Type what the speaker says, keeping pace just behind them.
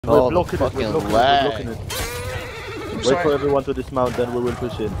We're Oh, blocking it, we're blocking it. Wait for everyone to dismount, then we will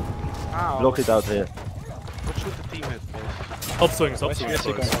push in. Ow. Block it out here. What should the team hit, boys? Upswings, boys.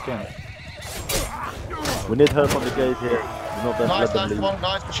 We need help on the gate here. Do not let them leave.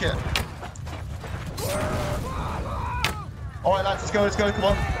 Nice, good shit. Alright lads, let's go, come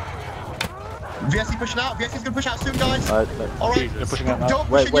on. VSC pushing out, VSC's gonna push out soon guys. Alright, they're pushing out now. Don't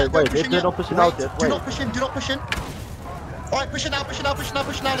push Wait, in yet, if they're not pushing out yet, do not push in. Alright, push it now, let's go.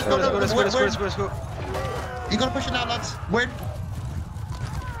 Let's go. You gotta push it now lads, win.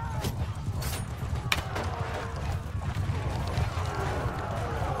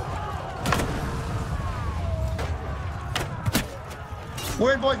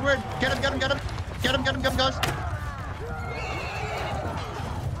 We're in boys, we're in. Get him guys.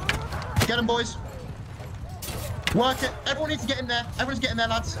 Get him boys. Work it. Everyone needs to get in there. Everyone's getting there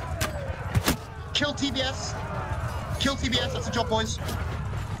lads. Kill TBS. That's the job boys.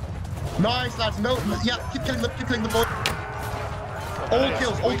 Nice lads. No, yeah, keep killing them boys.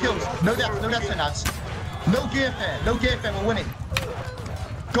 All kills. No deaths there lads. No gear fair, we're winning.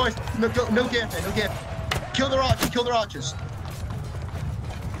 Guys, no gear fair. Kill their archers.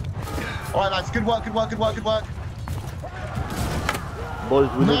 Alright lads, good work. Boys,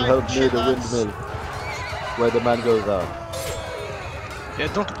 we need help near the windmill. Where the man goes out. Yeah,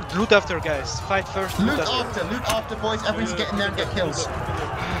 don't loot after, guys. Fight first. Loot after, boys. Everyone's getting there and get kills.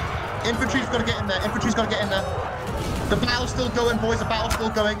 Infantry's gotta get in there. The battle's still going, boys.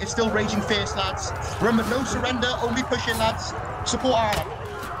 It's still raging fierce, lads. Remember, no surrender, only pushing, lads. Support our ally.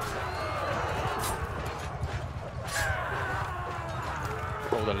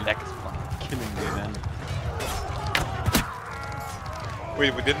 Oh, the lag is fucking killing me, man.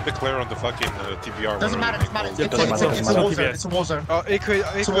 Wait, we didn't declare on the fucking TBR. Doesn't matter. It's a war zone. Oh, Echo are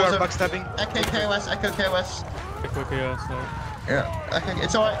backstabbing. Echo KOS. Echo chaos, no. Yeah, okay,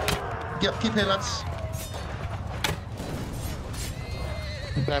 it's alright. Yep, keep here, lads.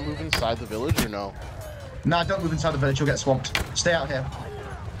 Can I move inside the village or no? Nah, don't move inside the village, you'll get swamped. Stay out here.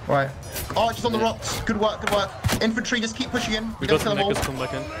 Right. Archers on the rocks. Good work. Infantry, just keep pushing in. We got the nakeds come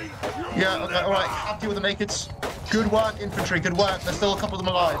back in. Yeah, okay, alright. Have to deal with the nakeds. Good work, infantry, good work. There's still a couple of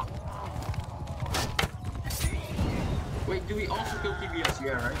them alive. Wait, do we also kill TBS?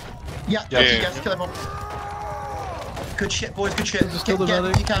 Yeah, right? Yeah, kill everyone. Good shit, boys, good shit. Just get you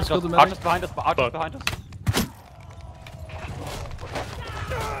can. Archers behind us,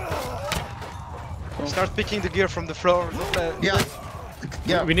 Start picking the gear from the floor.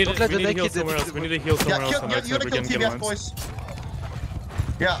 Yeah. We need to heal somewhere else. We need to heal somewhere else. You gotta kill TBS, boys.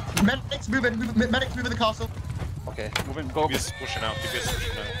 Yeah, medics move in the castle. Okay, move in, go. TBS pushing out.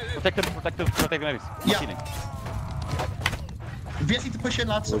 Protect the medics. Yeah. VS need to push in,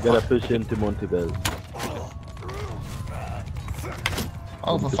 lads. We're gonna push into Montebello.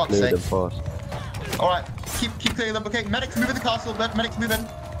 Oh, for fuck's sake. Fast. Alright, keep clearing them. Okay, medics move in the castle. Medics move in.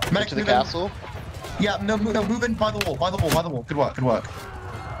 To the castle? Yeah, no, move in by the wall. Good work.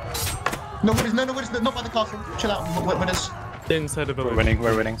 No, not by the castle. Chill out, winners. Stay inside the village.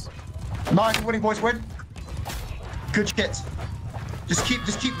 We're winning. Nice, winning, boys, win. Good shit. Just keep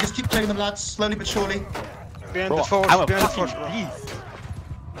playing them, lads, slowly but surely. Behind the force,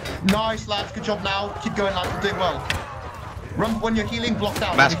 Nice, lads, good job now. Keep going, lads, we're doing well. Run when you're healing, block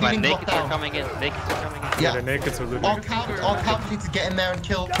down. Nakeds are coming in. Yeah, the nakeds are looting. our cavalry need to get in there and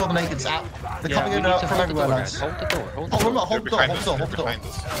kill the nakeds out. They're coming in from everywhere, lads. Hold the door. Hold the door.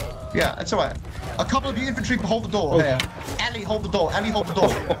 Yeah, it's alright. A couple of you infantry can hold the door. There. Ellie, hold the door.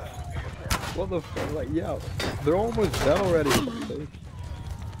 What the fuck? Like, yeah, they're almost dead already.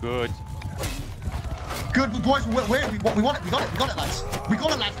 Good. Good, boys. We want it. We got it, lads. We're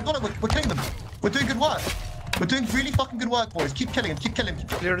killing them. We're doing good work. We're doing really fucking good work, boys. Keep killing them.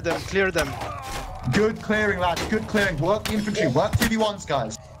 Clear them. Good clearing, lads. Good clearing. Work the infantry. Work 2v1s,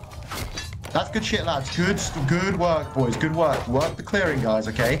 guys. That's good shit, lads. Good work, boys. Good work. Work the clearing, guys.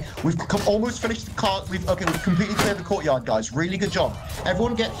 Okay. We've almost finished the car. We've completely cleared the courtyard, guys. Really good job.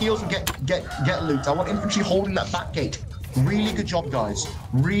 Everyone get heals and get loot. I want infantry holding that back gate. Really good job, guys.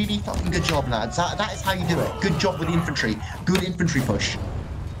 Really fucking good job, lads. That is how you do it. Good job with the infantry. Good infantry push.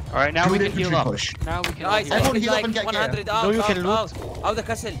 All right, now good we can heal up. Push. Now we can. Nice. Everyone heal up and get 100 gear. out. No, you can loot. Out the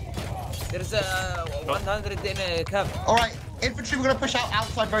castle. There's 100 in a cab. All right, infantry. We're gonna push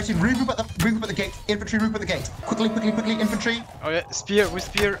outside very soon. Regroup at the gate. Infantry, regroup at the gate. Quickly, infantry. Oh yeah, spear. Let's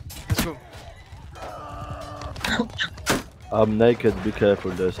go. I'm naked, be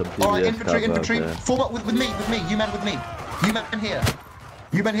careful, there's some TBS. Alright, infantry. Form up with me. You men with me. You men here.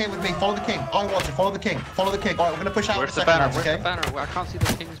 You men here with me. Follow the king. I watch it. Follow the king. Alright, we're gonna push out. Where's the banner? Where's the banner? I can't see the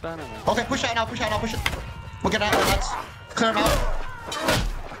king's banner. Okay, push out now. We'll get out there, lads. Clear them out.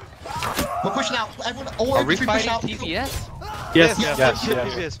 We're pushing out. Everyone, all Are we infantry push fighting out. TVS? Yes, Yeah, yes, Shit,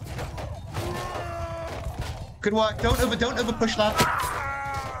 yes. TBS. Good work. Don't over push, lad.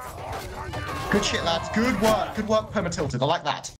 Good shit, lads. Good work. Good work, perma tilted. I like that.